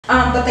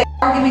But they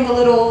are giving a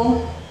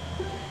little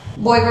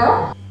boy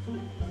girl.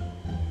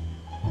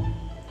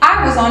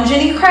 I was on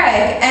Jenny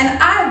Craig and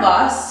I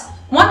lost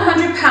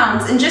 100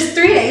 pounds in just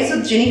 3 days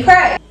with Jenny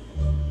Craig.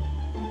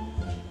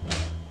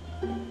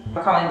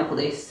 I'm calling the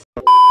police.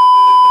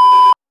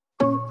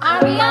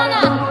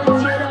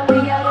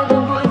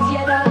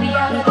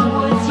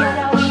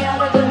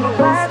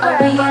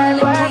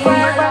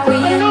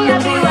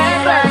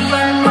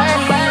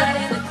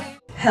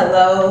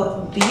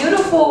 Hello,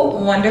 beautiful,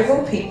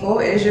 wonderful people.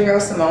 It is your girl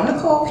Simone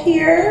Nicole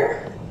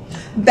here.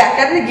 Back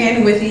at it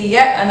again with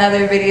yet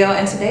another video,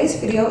 and today's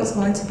video is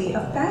going to be a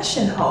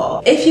fashion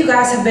haul. If you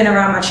guys have been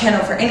around my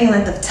channel for any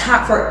length of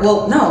time,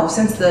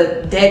 since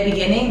the dead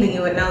beginning, then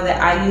you would know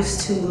that I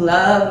used to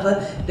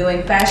love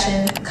doing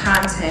fashion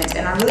content,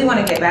 and I really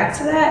want to get back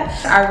to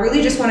that. I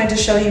really just wanted to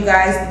show you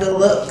guys the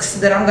looks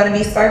that I'm going to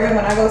be serving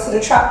when I go to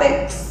the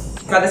tropics.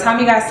 By the time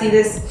you guys see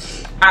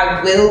this,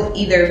 I will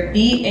either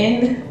be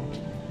in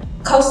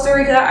Costa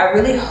Rica. I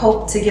really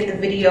hope to get the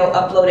video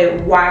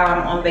uploaded while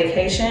I'm on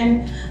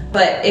vacation,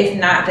 but if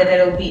not, then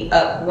it'll be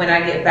up when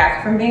I get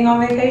back from being on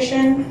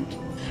vacation.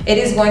 It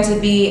is going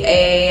to be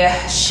a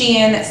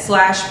SHEIN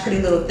 / Pretty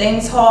Little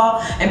Things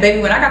haul, and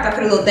baby, when I got that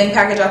Pretty Little Thing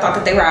package, I thought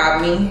that they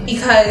robbed me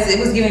because it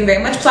was giving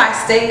very much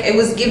plastic. It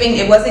wasn't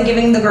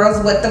giving the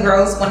girls what the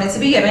girls wanted to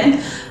be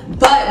given.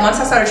 But once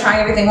I started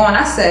trying everything on,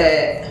 I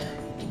said,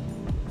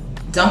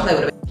 don't play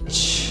with a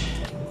bitch.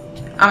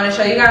 I'm gonna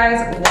show you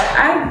guys what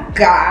I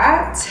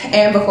got.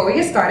 And before we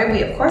get started,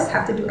 we of course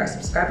have to do our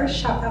subscriber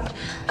shout out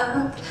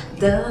of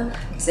the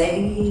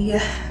day.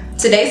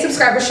 Today's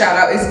subscriber shout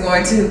out is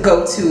going to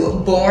go to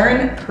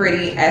Born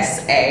Pretty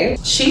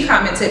SA. She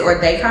commented, or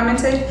they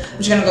commented, I'm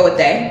just gonna go with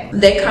they.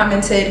 They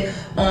commented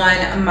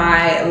on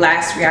my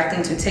last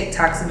reacting to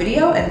TikTok's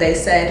video, and they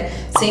said,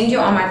 seeing you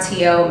on my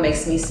TL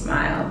makes me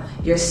smile.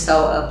 You're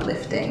so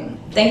uplifting.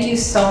 Thank you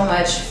so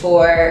much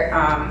for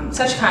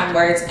such kind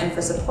words and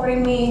for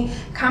supporting me,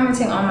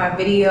 commenting on my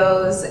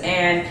videos,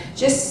 and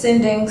just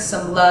sending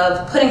some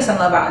love, putting some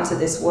love out into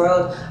this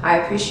world. I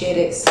appreciate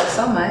it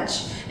so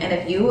much. And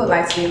if you would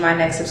like to be my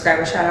next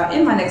subscriber shout out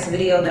in my next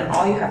video, then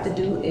all you have to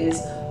do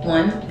is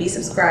 1, be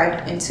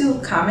subscribed, and 2,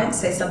 comment,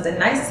 say something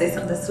nice, say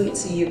something sweet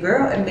to your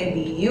girl, and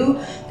maybe you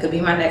could be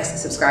my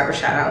next subscriber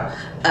shout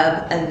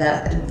out of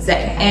the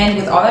day. And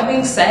with all that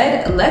being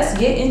said, let's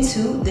get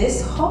into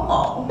this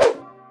haul.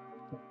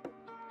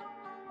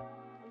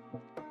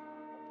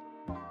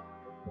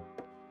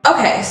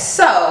 Okay,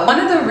 so one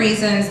of the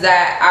reasons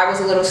that I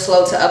was a little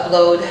slow to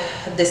upload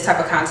this type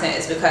of content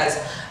is because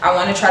I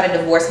want to try to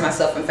divorce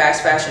myself from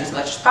fast fashion as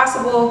much as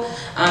possible.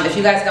 If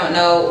you guys don't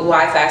know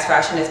why fast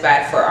fashion is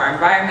bad for our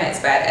environment,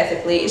 it's bad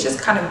ethically, it's just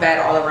kind of bad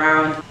all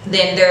around.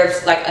 Then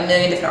there's like a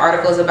million different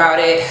articles about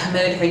it, a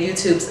million different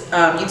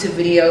YouTube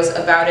videos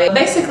about it.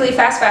 Basically,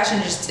 fast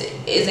fashion just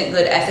isn't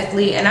good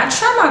ethically, and I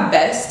try my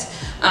best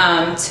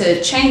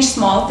to change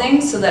small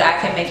things so that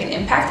I can make an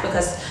impact,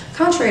 because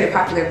contrary to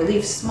popular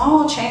belief,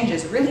 small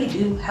changes really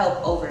do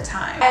help over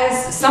time.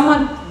 As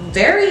someone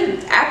very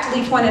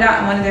aptly pointed out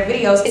in one of their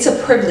videos, it's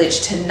a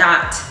privilege to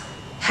not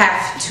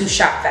have to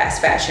shop fast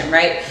fashion,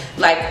 right?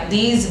 Like,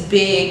 these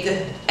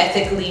big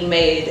ethically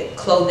made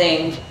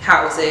clothing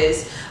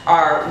houses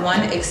are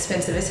 1,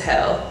 expensive as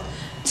hell,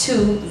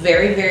 2,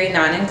 very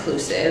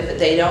non-inclusive.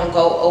 They don't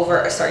go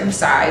over a certain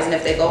size, and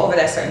if they go over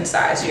that certain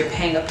size, you're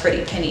paying a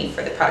pretty penny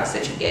for the products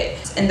that you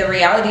get. And the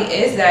reality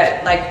is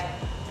that, like,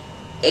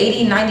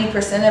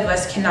 80–90% of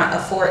us cannot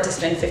afford to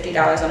spend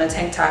 $50 on a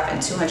tank top and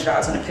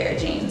 $200 on a pair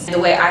of jeans. And the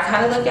way I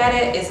kind of look at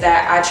it is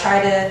that I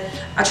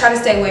try to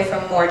stay away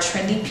from more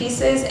trendy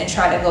pieces and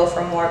try to go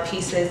for more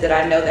pieces that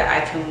I know that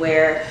I can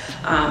wear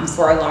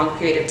for a long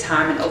period of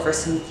time and over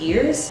some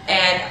years.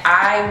 And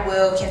I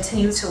will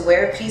continue to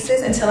wear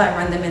pieces until I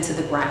run them into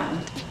the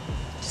ground.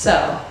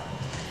 So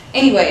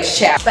anyways,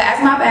 chat. But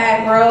as my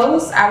bag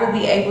grows, I will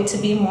be able to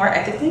be more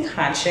ethically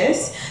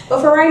conscious. But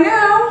for right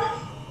now,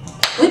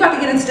 we about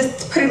to get into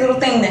this pretty little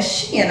thing that's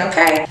SHEIN,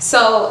 okay?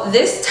 So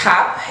this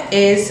top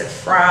is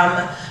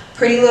from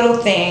Pretty Little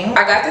Thing.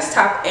 I got this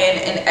top in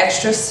an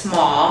extra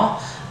small.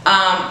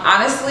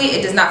 Honestly,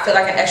 it does not feel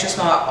like an extra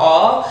small at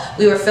all.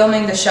 We were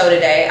filming the show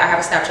today. I have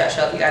a Snapchat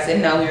show, if you guys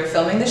didn't know. We were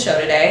filming the show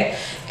today,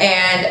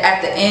 and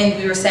at the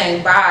end we were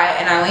saying bye,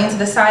 and I leaned to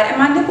the side and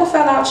my nipple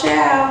fell out,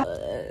 child.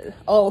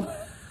 Oh,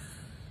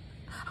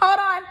 hold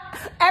on,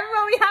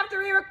 everyone, we have to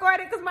re-record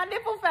it because my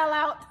nipple fell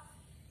out.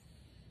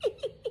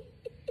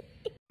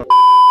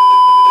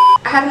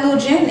 I had a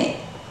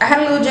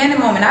little Janet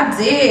moment. I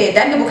did.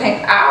 That nipple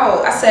came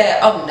out. I said,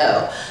 oh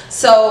no.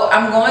 So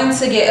I'm going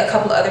to get a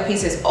couple of other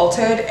pieces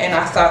altered, and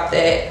I thought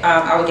that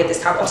I would get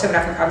this top altered, but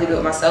I can probably do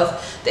it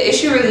myself. The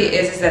issue really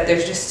is that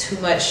there's just too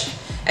much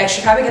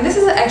extra fabric, and this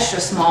is an extra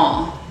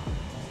small.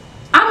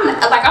 I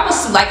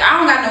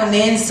don't got no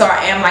nins, so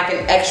I am like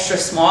an extra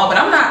small, but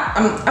I'm not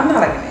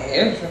like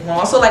an extra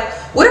small. So like,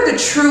 what are the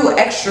true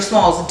extra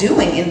smalls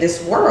doing in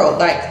this world?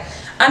 Like,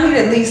 I need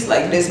at least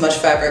like this much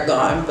fabric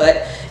on,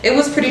 but it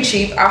was pretty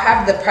cheap. I'll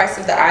have the price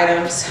of the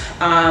items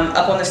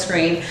up on the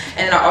screen,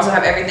 and I'll also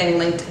have everything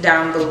linked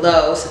down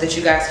below so that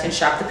you guys can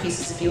shop the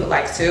pieces if you would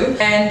like to.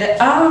 And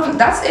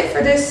that's it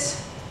for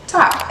this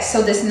top.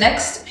 So this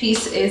next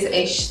piece is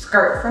a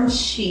skirt from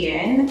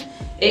SHEIN.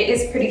 It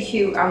is pretty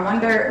cute. I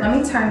wonder, let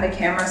me turn the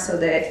camera so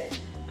that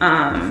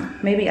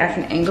maybe I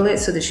can angle it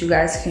so that you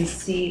guys can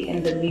see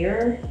in the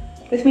mirror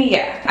with me.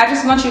 Yeah, I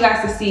just want you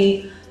guys to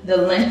see the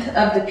length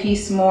of the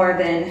piece more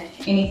than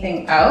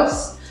anything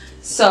else.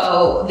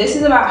 So this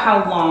is about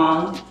how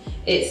long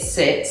it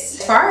sits.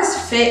 As far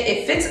as fit,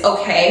 it fits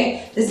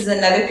okay. This is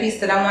another piece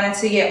that I wanted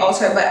to get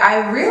altered, but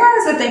I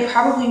realized that they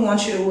probably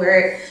want you to wear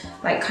it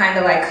like kind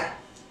of like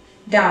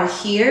down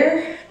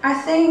here, I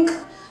think,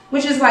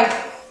 which is like,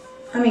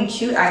 I mean,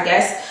 cute, I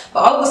guess.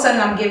 But all of a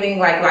sudden I'm giving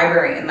like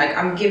librarian, like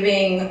I'm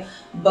giving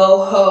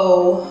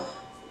boho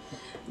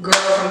girl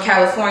from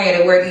California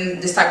to wear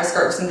this type of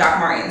skirt with some Doc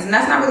Martens, and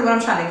that's not really what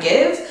I'm trying to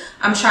give.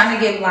 I'm trying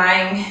to give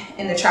lying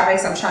in the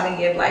tropics. I'm trying to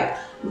give like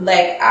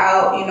leg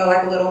out, you know,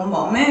 like a little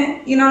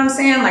moment, you know what I'm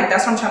saying? Like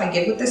that's what I'm trying to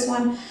give with this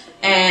one.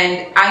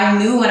 And I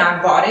knew when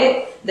I bought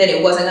it that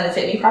it wasn't gonna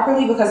fit me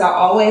properly, because I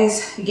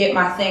always get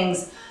my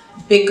things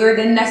bigger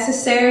than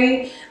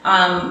necessary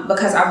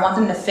because I want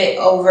them to fit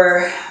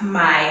over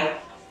my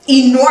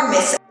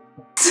enormous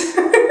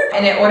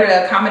and in order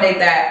to accommodate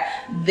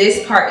that,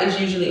 this part is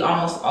usually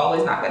almost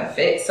always not going to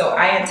fit. So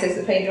I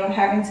anticipated on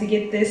having to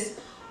get this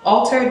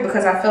altered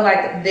because I feel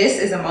like this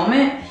is a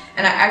moment,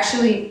 and I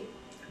actually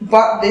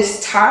bought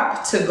this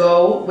top to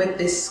go with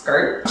this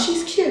skirt.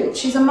 She's cute,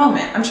 she's a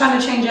moment. I'm trying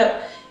to change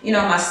up, you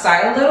know, my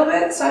style a little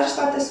bit, so I just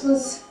thought this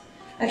was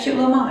a cute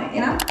little moment,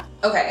 you know?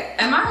 Okay,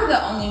 am I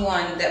the only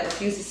one that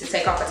refuses to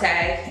take off a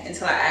tag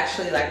until I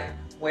actually like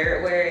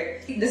wear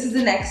it? This is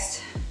the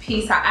next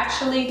piece. I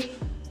actually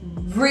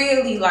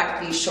really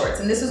like these shorts,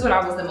 and this is what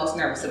I was the most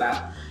nervous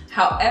about.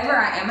 However,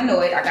 I am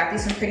annoyed. I got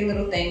these from Pretty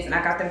Little Things, and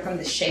I got them from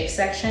the shape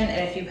section.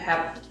 And if you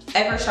have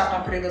ever shopped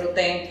on Pretty Little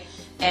Thing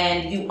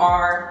and you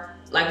are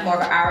like more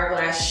of an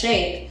hourglass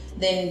shape,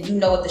 then you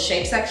know what the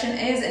shape section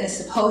is, and it's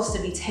supposed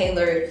to be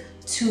tailored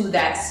to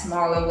that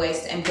smaller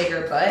waist and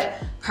bigger butt.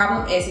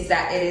 Problem is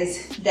that it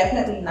is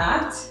definitely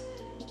not.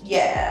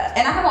 Yeah,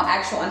 and I have on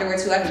actual underwear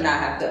too. I do not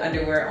have the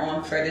underwear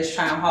on for this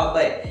try on haul,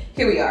 but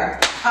here we are.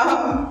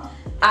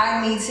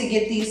 I need to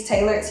get these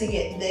tailored to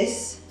get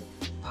this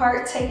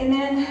part taken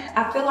in.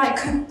 I feel like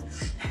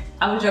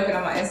I was joking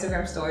on my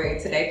Instagram story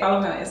today.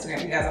 Follow me on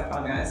Instagram. You guys don't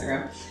follow me on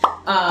Instagram.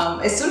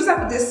 As soon as I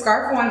put this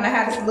scarf on and I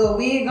had this little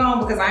wig on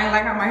because I didn't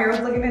like how my hair was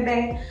looking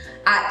today,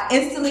 I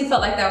instantly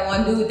felt like that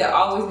one dude that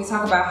always be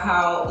talking about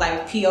how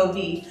like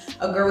POV,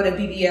 a girl with a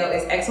BBL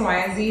is X, Y,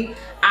 and Z.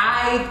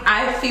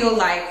 I feel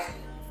like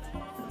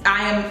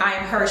I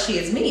am her, she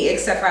is me,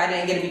 except for I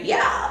didn't get a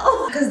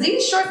BBL. Because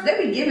these shorts,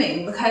 they be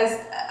giving, because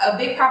a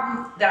big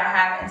problem that I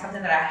have and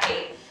something that I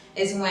hate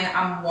is when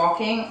I'm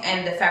walking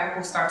and the fabric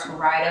will start to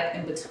ride up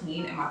in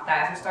between and my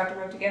thighs will start to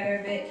rub together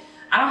a bit.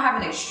 I don't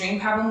have an extreme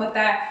problem with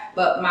that,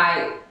 but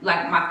my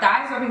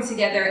thighs rubbing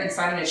together and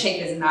starting to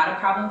shake is not a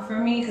problem for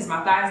me because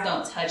my thighs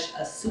don't touch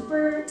a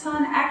super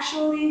ton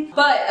actually.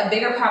 But a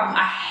bigger problem,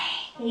 I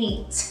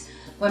hate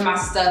when my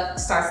stuff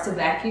starts to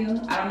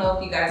vacuum. I don't know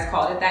if you guys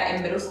called it that.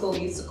 In middle school,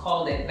 we used to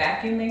call it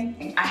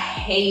vacuuming. I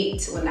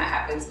hate when that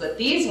happens, but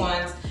these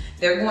ones,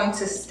 they're going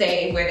to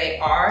stay where they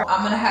are.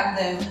 I'm gonna have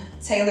them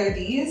tailor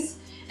these,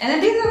 and then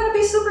these are gonna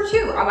be super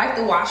cute. I like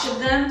the wash of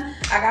them.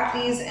 I got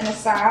these in a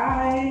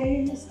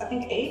size, I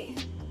think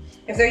 8.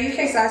 If they're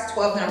UK size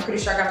 12, then I'm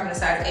pretty sure I got them in a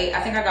size 8.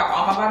 I think I got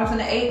all my bottoms in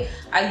an 8.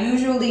 I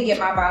usually get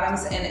my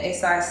bottoms in a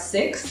size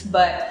 6,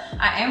 but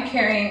I am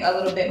carrying a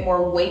little bit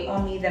more weight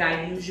on me than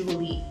I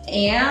usually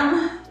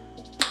am.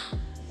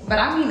 But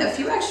I mean, a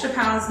few extra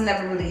pounds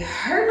never really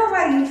hurt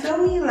nobody, you feel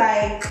me?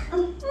 Like,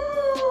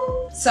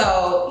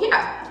 So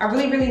yeah, I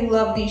really, really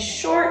love these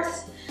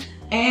shorts,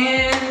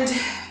 and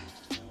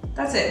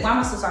that's it. Why am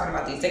I still talking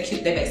about these? They're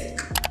cute, they're basic.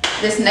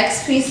 This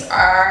next piece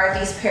are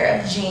these pair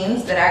of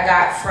jeans that I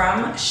got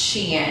from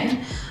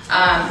SHEIN.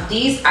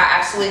 These, I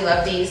absolutely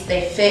love these.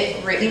 They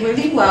fit really,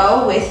 really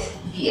well, with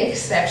the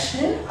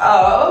exception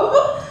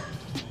of,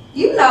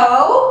 you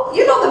know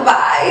the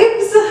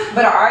vibes.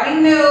 But I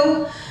already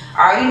knew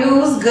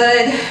it was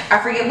good. I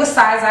forget what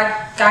size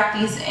I got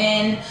these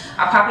in.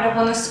 I'll pop it up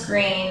on the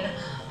screen.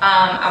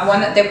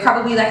 They're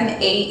probably like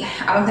an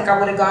 8. I don't think I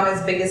would have gone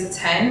as big as a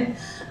 10.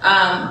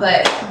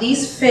 But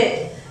these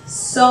fit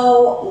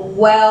so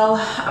well.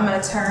 I'm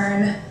gonna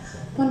turn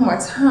one more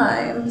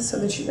time so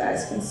that you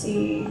guys can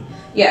see.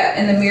 Yeah,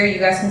 in the mirror you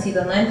guys can see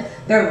the length.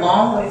 They're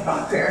long. What if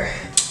I'm pair?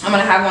 I'm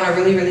gonna have on a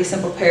really, really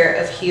simple pair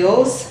of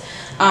heels,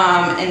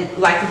 and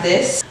like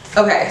this.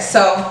 Okay,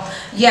 so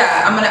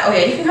yeah, oh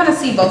yeah, you can kind of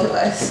see both of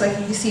us. Like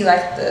you can see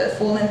like the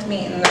full length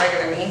me and the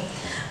regular me.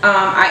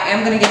 I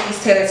am gonna get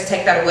these tailored to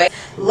take that away.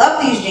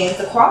 Love these jeans.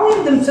 The quality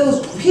of them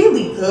feels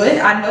really good.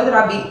 I know that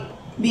I'll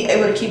be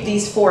able to keep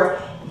these for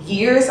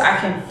years. I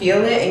can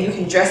feel it, and you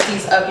can dress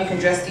these up, you can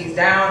dress these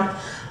down.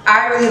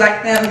 I really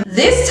like them.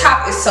 This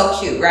top is so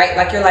cute, right?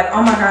 Like you're like,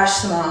 oh my gosh,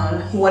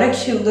 Simone, what a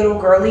cute little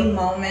girly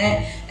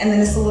moment. And then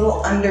it's a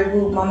little under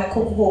boob moment,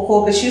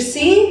 cool. But you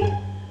see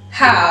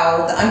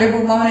how the under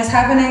boob moment is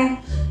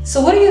happening?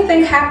 So what do you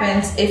think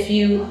happens if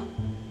you,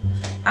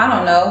 I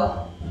don't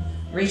know,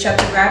 reach up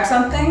to grab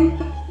something?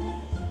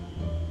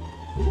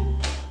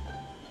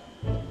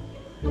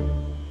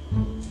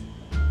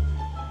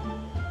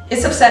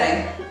 It's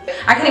upsetting.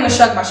 I can't even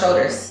shrug my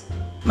shoulders.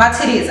 My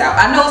titty is out.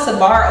 I know it's a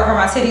bar over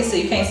my titty so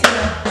you can't see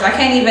them. I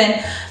can't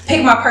even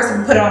pick my purse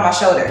and put it on my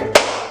shoulder.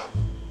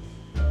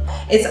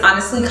 It's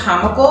honestly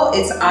comical.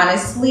 It's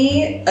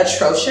honestly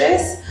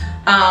atrocious.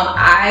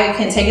 I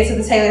can take it to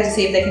the tailor to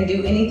see if they can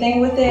do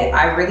anything with it.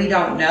 I really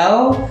don't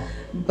know,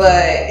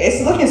 but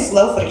it's looking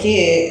slow for the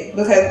kid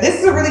because this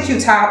is a really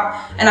cute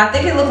top and I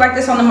think it looked like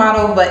this on the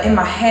model, but in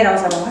my head I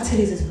was like, oh, my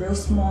titties is real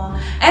small.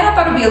 And I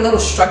thought it'd be a little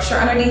structure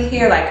underneath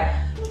here, like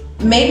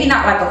maybe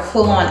not like a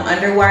full-on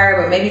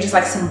underwire, but maybe just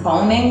like some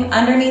boning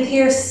underneath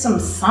here,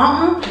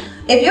 something.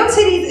 If your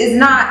titties is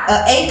not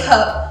a A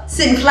cup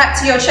sitting flat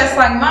to your chest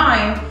like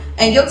mine,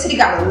 and your titty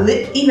got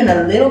even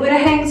a little bit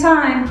of hang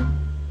time,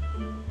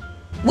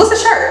 what's a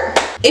shirt?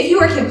 If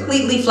you are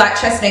completely flat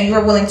chested and you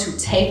are willing to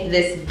tape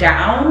this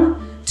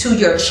down to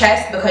your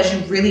chest because you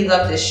really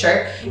love this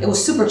shirt, it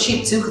was super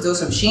cheap too because it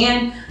was from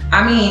SHEIN.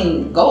 I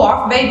mean, go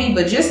off baby,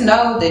 but just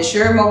know that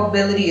your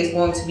mobility is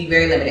going to be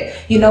very limited.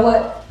 You know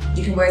what?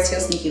 You can wear it to your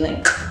sneaky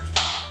link.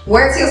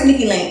 Wear it to your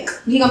sneaky link.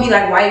 He gonna be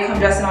like, why you come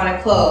dressing on in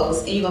clothes?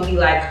 And you gonna be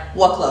like,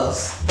 what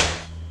clothes?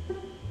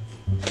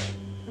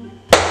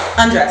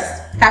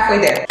 Undressed, halfway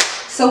there.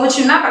 So what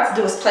you're not about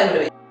to do is play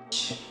with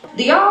it.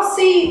 Do y'all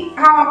see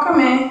how I'm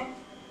coming?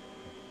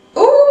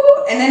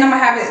 Ooh, and then I'm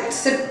gonna have it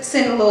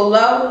sit a little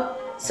low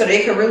so that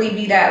it could really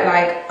be that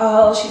like,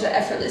 oh, she's an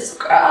effortless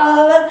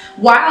girl.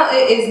 While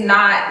it is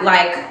not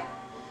like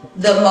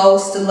the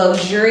most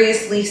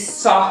luxuriously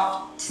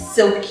soft,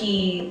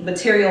 silky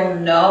material,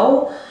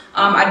 no,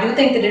 I do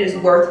think that it is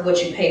worth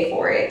what you pay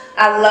for it.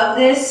 I love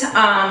this.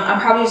 I'm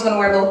probably just gonna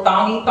wear a little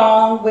thongy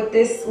thong with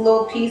this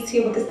little piece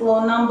here with this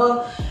little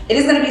number. It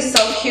is gonna be so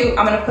cute.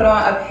 I'm gonna put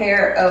on a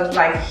pair of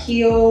like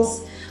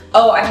heels.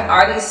 Oh, I can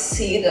already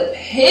see the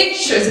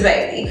pictures,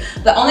 baby.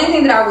 The only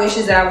thing that I wish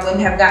is that I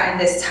wouldn't have gotten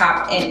this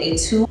top in a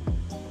 2.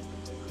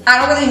 I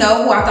don't really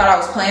know who I thought I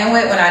was playing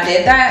with when I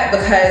did that,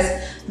 because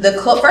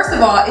first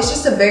of all, it's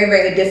just a very,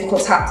 very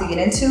difficult top to get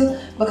into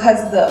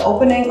because the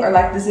opening or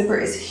like the zipper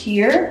is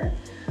here.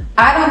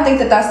 I don't think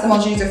that that's the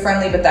most user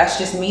friendly, but that's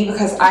just me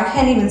because I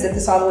can't even zip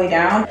this all the way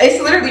down.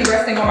 It's literally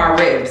resting on my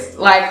ribs,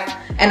 like,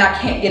 and I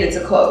can't get it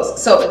to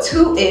close. So a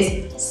 2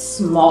 is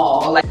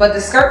small, like, but the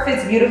skirt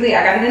fits beautifully.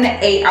 I got it in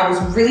an 8. I was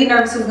really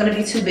nervous it was gonna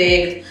be too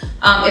big.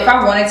 If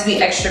I wanted to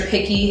be extra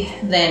picky,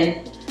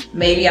 then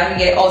maybe I could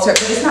get it altered,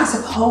 but it's not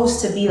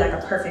supposed to be like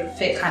a perfect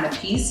fit kind of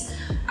piece.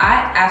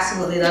 I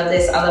absolutely love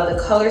this. I love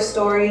the color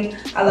story.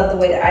 I love the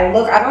way that I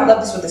look. I don't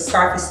love this with the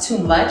scarf. It's too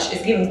much.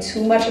 It's giving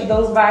too much of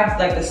those vibes.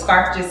 Like the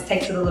scarf just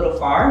takes it a little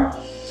far.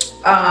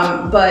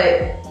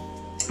 But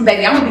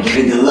baby, I'm gonna be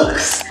giving the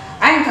looks.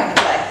 I ain't come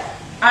to play.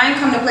 I ain't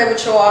come to play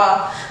with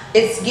y'all.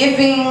 It's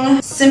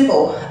giving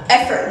simple,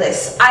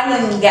 effortless,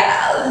 island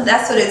gal.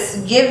 That's what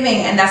it's giving,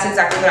 and that's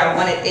exactly what I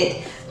wanted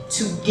it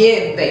to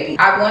give, baby.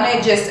 I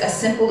wanted just a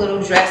simple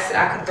little dress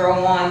that I could throw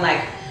on,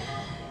 like,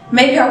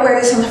 maybe I'll wear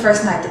this on the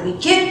first night that we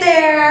get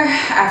there,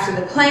 after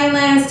the plane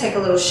lands, take a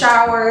little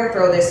shower,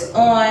 throw this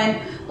on,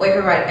 wait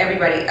for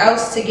everybody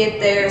else to get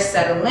there,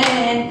 settle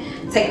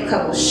in, take a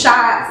couple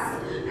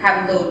shots,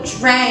 have a little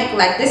drink.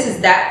 Like, this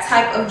is that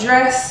type of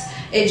dress.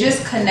 It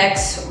just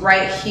connects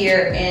right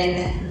here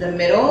in the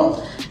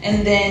middle,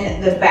 and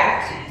then the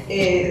back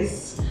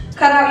is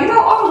cut out. You know,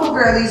 all little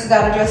girlies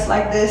got a dress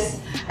like this,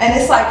 and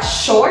it's like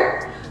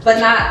short, but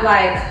not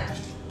like,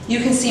 you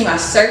can see my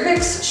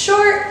cervix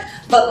short,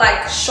 but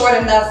like short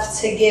enough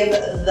to give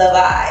the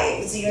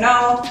vibes, you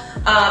know?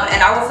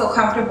 And I would feel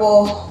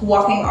comfortable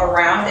walking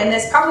around in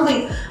this.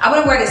 Probably, I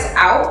wouldn't wear this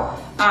out.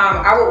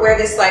 I would wear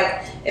this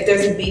like if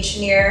there's a beach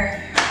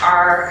near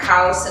our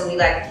house and we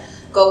like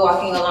go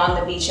walking along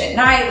the beach at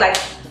night. Like,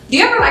 do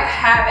you ever like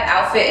have an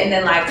outfit and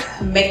then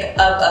like make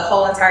up a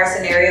whole entire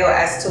scenario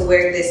as to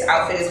where this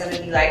outfit is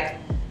gonna be like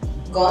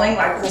going?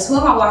 Like, because who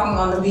am I walking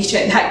on the beach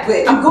at night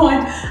with? I'm going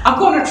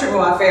on a trip with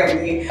my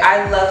family.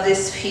 I love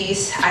this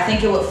piece. I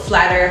think it would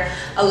flatter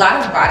a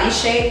lot of body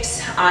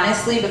shapes,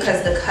 honestly,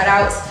 because the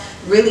cutouts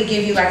really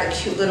give you like a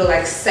cute little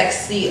like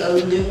sexy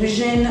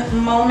illusion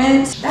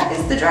moment. That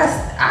is the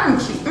dress. I'm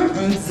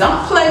cute.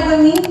 Don't play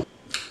with me.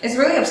 It's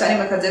really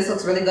upsetting because this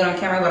looks really good on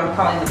camera, but I'm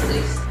calling the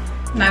police.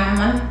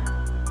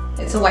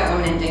 911. It's a white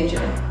woman in danger.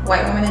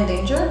 White woman in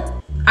danger?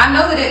 I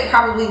know that it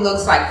probably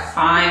looks like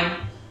fine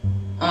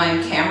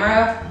on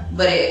camera,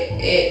 but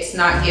it's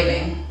not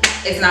giving.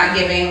 It's not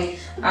giving.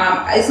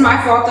 It's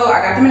my fault though.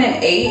 I got them in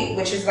an 8,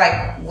 which is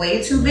like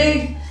way too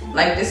big.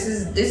 Like, this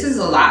is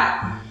a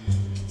lot.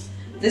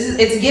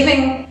 It's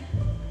giving,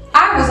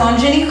 I was on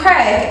Jenny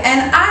Craig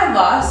and I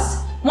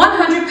lost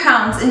 100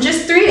 pounds in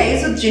just 3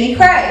 days with Jenny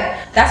Craig.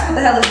 That's what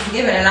the hell is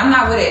given, and I'm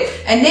not with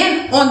it. And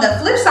then on the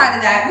flip side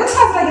of that, what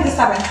size did I get this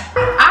top in?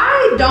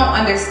 I don't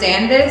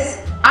understand this.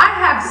 I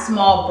have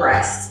small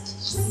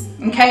breasts,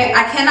 okay?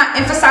 I cannot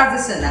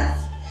emphasize this enough.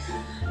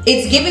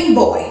 It's giving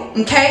boy,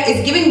 okay?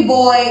 It's giving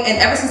boy, and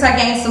ever since I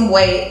gained some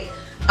weight,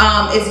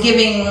 it's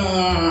giving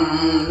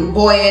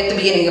boy at the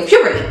beginning of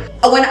puberty.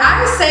 When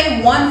I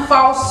say one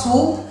fall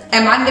swoop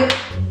and my nip,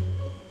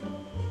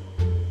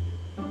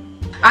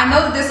 I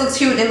know that this looks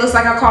cute. It looks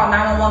like I called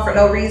 911 for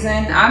no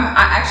reason. I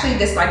actually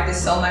dislike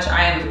this so much.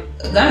 I am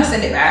gonna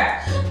send it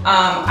back.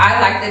 I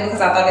liked it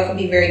because I thought it could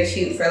be very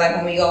cute for like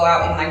when we go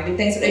out and like do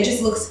things. But it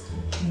just looks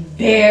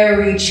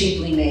very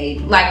cheaply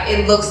made. Like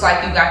it looks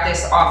like you got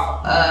this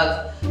off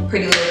of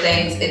Pretty Little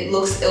Things. It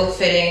looks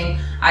ill-fitting.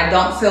 I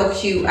don't feel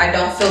cute. I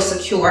don't feel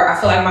secure.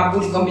 I feel like my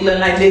booty's gonna be looking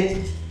like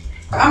this.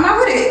 I'm not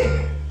with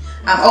it.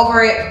 I'm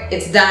over it.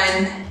 It's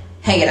done.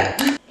 Hang it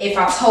up. If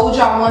I told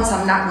y'all once,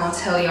 I'm not gonna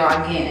tell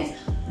y'all again.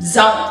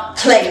 Don't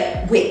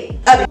play with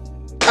other,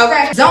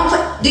 okay? Don't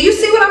play. Do you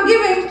see what I'm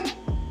giving?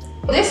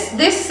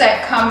 This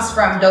set comes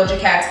from Doja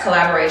Cat's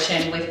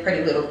collaboration with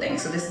Pretty Little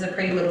Things. So this is a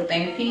Pretty Little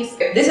Thing piece.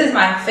 This is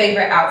my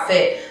favorite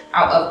outfit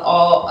out of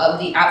all of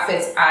the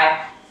outfits.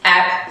 I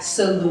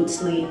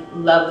absolutely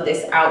love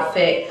this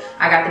outfit.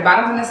 I got the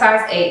bottoms in a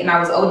size 8 and I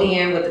was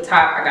ODing with the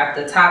top. I got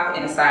the top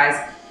in a size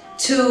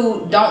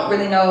 2. Don't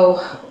really know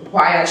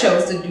why I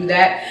chose to do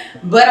that,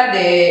 but I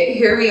did.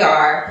 Here we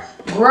are.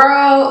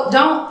 Girl,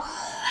 don't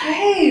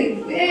play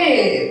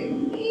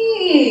with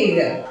me.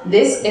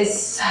 This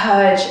is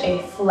such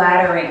a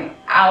flattering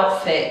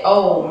outfit.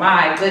 Oh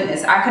my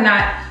goodness. I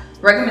cannot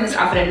recommend this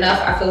outfit enough.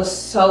 I feel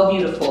so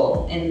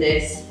beautiful in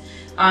this.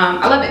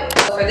 I love it.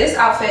 For this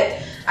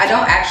outfit, I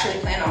don't actually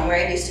plan on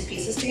wearing these 2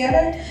 pieces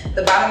together.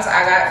 The bottoms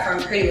I got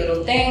from Pretty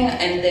Little Thing,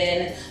 and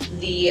then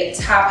the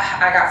top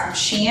I got from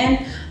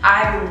SHEIN.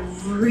 I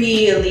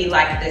really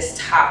like this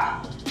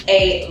top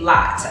a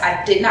lot.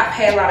 I did not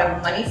pay a lot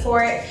of money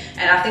for it,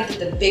 and I think that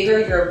the bigger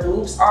your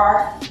boobs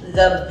are,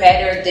 the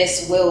better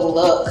this will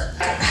look.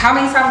 How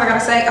many times I gotta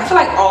say? I feel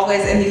like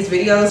always in these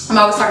videos, I'm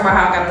always talking about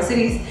how I got my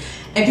cities,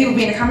 and people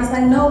be in the comments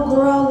like, no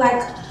girl,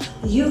 like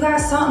you got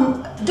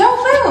something. Don't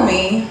play with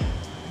me.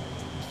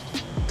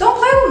 Don't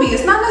play with me.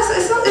 It's not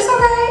necessary. It's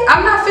okay.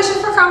 I'm not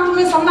fishing for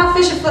compliments. I'm not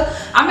fishing for.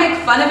 I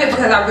make fun of it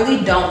because I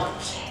really don't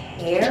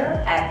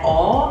care at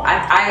all.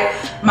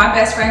 My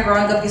best friend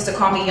growing up used to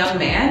call me young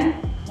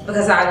man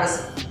because I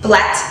was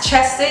flat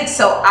chested.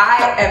 So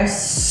I am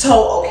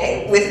so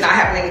okay with not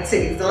having any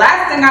titties. The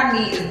last thing I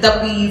need is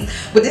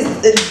W's with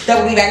this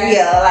W back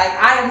here. Like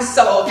I am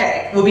so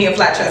okay with being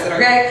flat chested,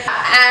 okay?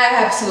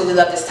 I absolutely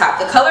love this top.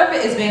 The color of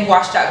it is being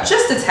washed out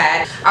just a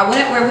tad. I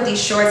wouldn't wear with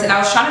these shorts, and I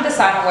was trying to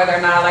decide on whether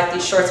or not I like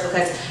these shorts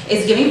because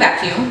it's giving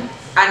vacuum.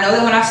 I know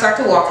that when I start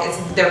to walk,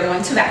 they're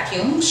going to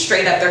vacuum.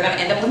 Straight up, they're gonna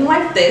end up looking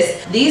like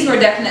this. These were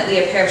definitely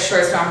a pair of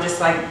shorts where I'm just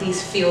like,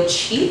 these feel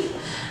cheap.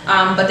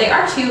 But they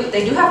are cute.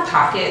 They do have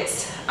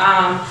pockets.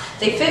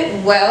 They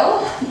fit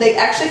well. They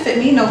actually fit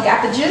me, no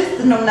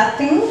gappages, no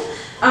nothing.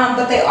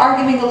 But they are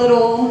giving a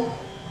little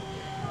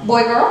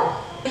boy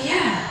girl. But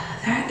yeah,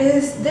 that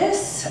is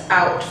this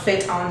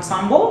outfit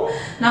ensemble.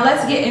 Now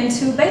let's get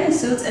into bathing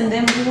suits and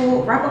then we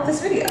will wrap up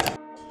this video.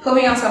 Put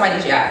me on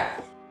somebody's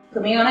yacht.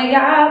 Put me on a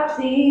yacht,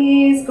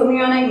 please. Put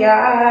me on a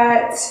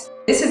yacht.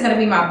 This is gonna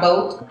be my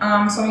boat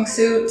swimming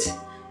suit,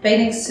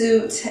 bathing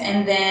suit,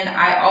 and then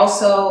I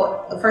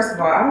also, first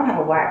of all, I don't have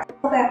a wax.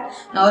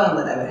 No, I don't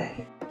look that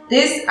bad.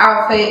 This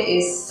outfit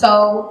is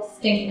so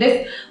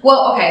stinky.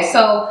 Well, okay,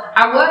 so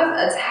I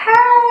was a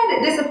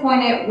tad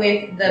disappointed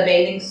with the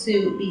bathing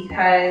suit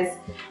because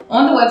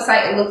on the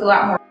website it looked a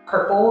lot more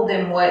purple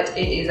than what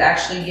it is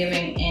actually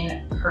giving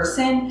in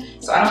person.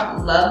 So I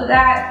don't love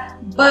that,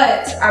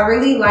 but I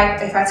really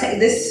like, if I take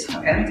this,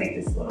 okay, let me take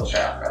this little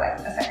shirt off for like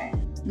a second.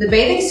 The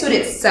bathing suit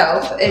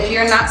itself, if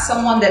you're not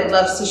someone that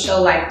loves to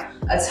show like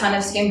a ton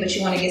of skin, but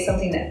you want to get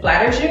something that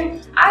flatters you,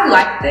 I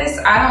like this.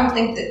 I don't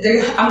think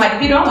that I'm like,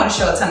 if you don't want to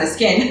show a ton of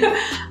skin,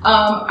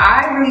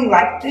 I really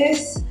like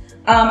this.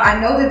 I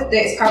know that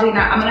it's probably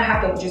not, I'm gonna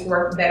have to just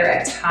work better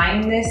at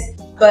tying this,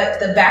 but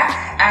the back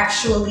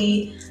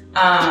actually,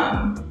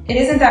 it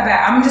isn't that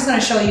bad. I'm just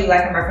gonna show you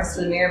like in reference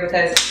to the mirror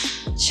because,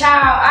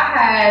 child, I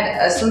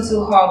had a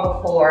swimsuit haul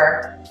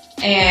before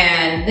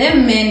and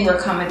them men were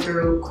coming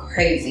through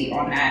crazy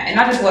on that, and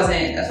I just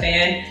wasn't a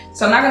fan.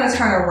 So I'm not gonna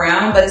turn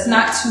around, but it's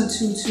not too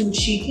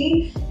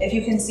cheeky. If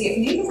you can see it,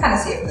 you can kind of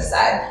see it from the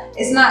side.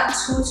 It's not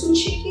too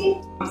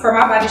cheeky. For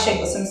my body shape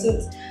with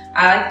swimsuits,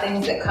 I like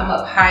things that come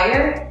up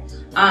higher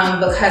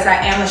because I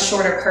am a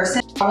shorter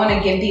person. I want to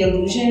give the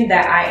illusion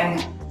that I am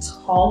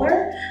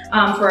taller.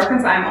 For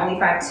reference, I'm only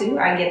 5'2".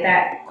 I get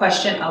that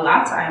question a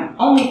lot. I'm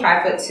only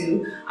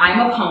 5'2".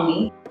 I'm a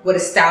pony with a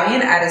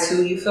stallion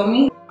attitude, you feel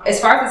me? As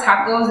far as the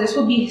top goes, this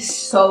would be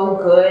so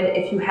good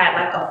if you had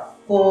like a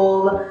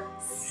full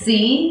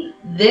C.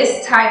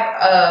 This type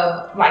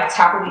of like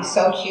top would be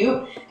so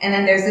cute. And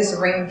then there's this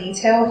ring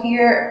detail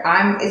here.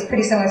 It's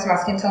pretty similar to my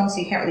skin tone,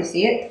 so you can't really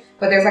see it,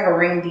 but there's like a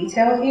ring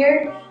detail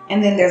here.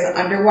 and then there's an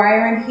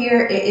underwire in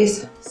here. It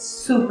is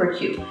super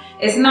cute.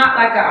 It's not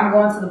like I'm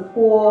going to the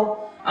pool.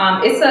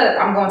 I'm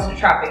going to the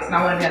tropics and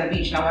I want to be on the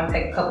beach and I want to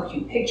take a couple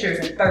cute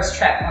pictures and thirst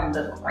trap on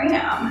the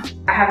gram.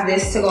 I have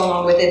this to go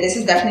along with it. This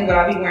is definitely what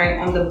I'll be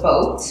wearing on the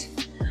boat.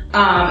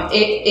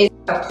 It is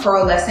a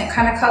pearlescent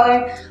kind of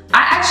color.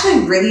 I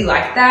actually really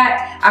like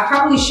that. I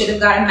probably should have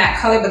gotten matte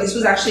color, but this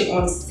was actually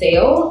on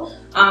sale.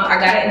 I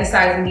got it in a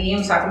size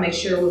medium so I can make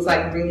sure it was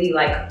like really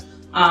like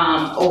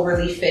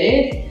overly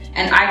fitted.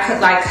 And I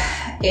could like,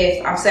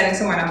 if I'm sitting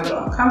somewhere and I'm a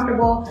little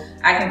uncomfortable,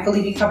 I can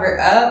fully be covered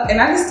up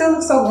and I just still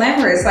look so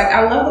glamorous. Like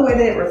I love the way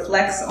that it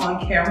reflects on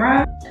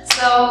camera.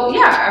 So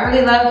yeah, I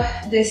really love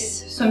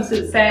this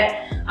swimsuit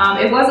set.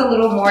 It was a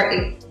little more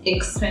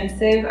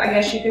expensive, I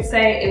guess you could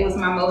say. It was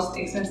my most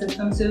expensive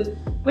swimsuit,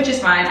 which is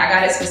fine. I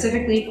got it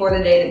specifically for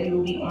the day that we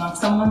will be on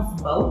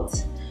someone's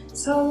boat.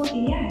 So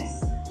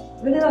yes,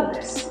 really love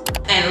this.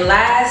 And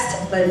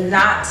last but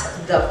not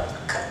the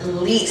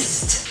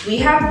least, we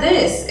have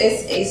this.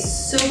 It's a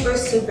super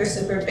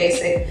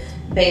basic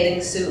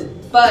bathing suit,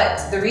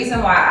 but the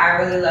reason why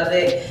I really love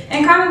it,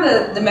 and kind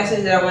of the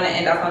message that I want to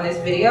end off on this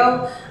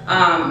video,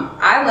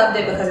 I loved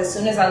it because as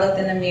soon as I looked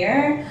in the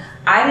mirror,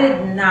 I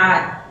did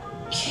not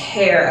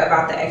care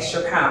about the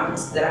extra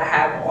pounds that I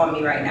have on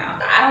me right now.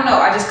 I don't know,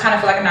 I just kind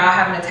of feel like now I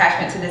have an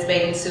attachment to this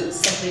bathing suit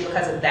simply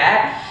because of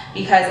that,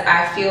 because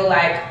I feel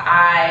like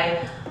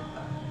I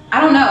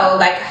don't know,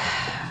 like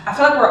I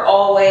feel like we're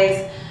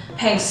always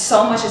paying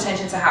so much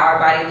attention to how our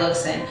body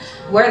looks and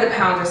where the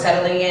pounds are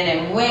settling in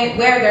and where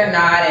they're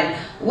not and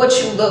what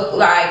you look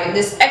like and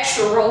this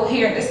extra roll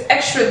here and this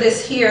extra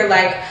this here.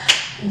 Like,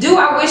 do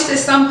I wish that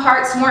some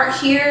parts weren't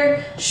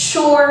here?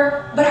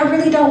 Sure, but I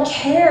really don't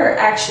care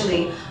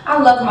actually.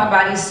 I love my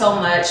body so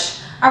much.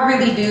 I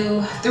really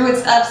do. Through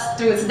its ups,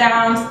 through its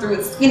downs, through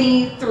its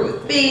skinny, through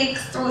its big,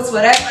 through its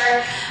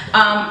whatever.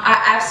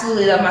 I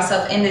absolutely love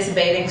myself in this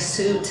bathing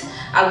suit.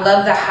 I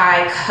love the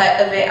high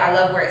cut of it. I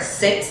love where it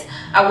sits.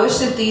 I wish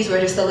that these were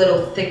just a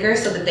little thicker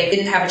so that they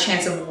didn't have a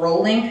chance of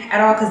rolling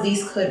at all, because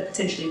these could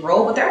potentially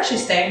roll, but they're actually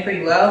staying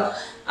pretty well.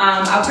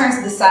 I'll turn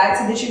to the side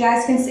so that you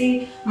guys can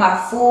see. My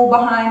full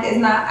behind is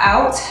not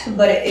out,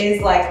 but it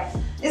is like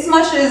as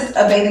much as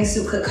a bathing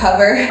suit could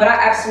cover. But I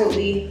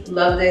absolutely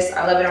love this.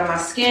 I love it on my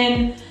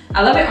skin.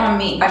 I love it on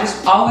me. I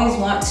just always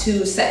want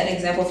to set an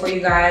example for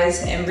you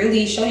guys and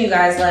really show you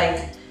guys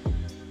like,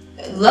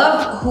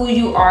 love who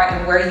you are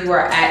and where you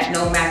are at,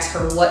 no matter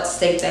what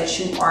state that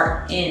you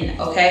are in,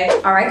 okay?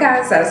 All right,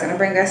 guys, that is gonna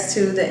bring us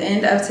to the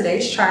end of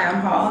today's try-on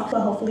haul.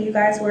 But hopefully you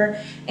guys were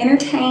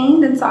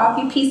entertained and saw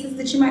a few pieces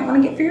that you might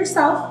wanna get for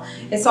yourself.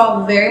 It's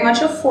all very much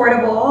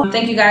affordable.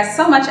 Thank you guys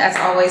so much, as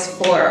always,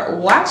 for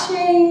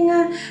watching.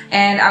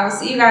 And I will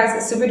see you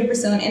guys super duper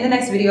soon in the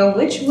next video,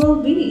 which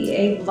will be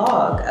a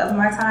vlog of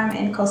my time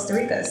in Costa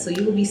Rica. So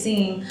you will be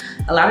seeing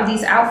a lot of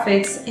these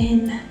outfits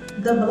in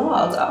the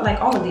vlog, like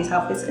all of these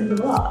outfits in the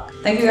vlog.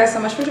 Thank you guys so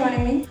much for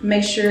joining me.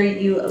 Make sure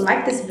you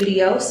like this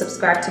video,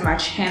 subscribe to my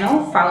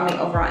channel, follow me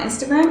over on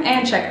Instagram,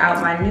 and check out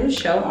my new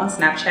show on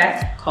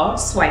Snapchat called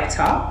Swipe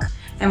Talk.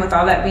 And with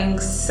all that being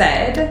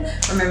said,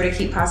 remember to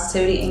keep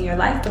positivity in your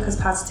life, because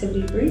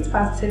positivity breeds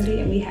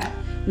positivity and we have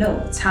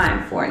no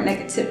time for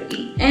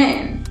negativity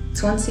in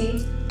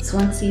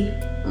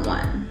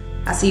 2021.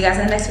 I'll see you guys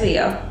in the next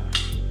video.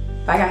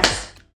 Bye guys.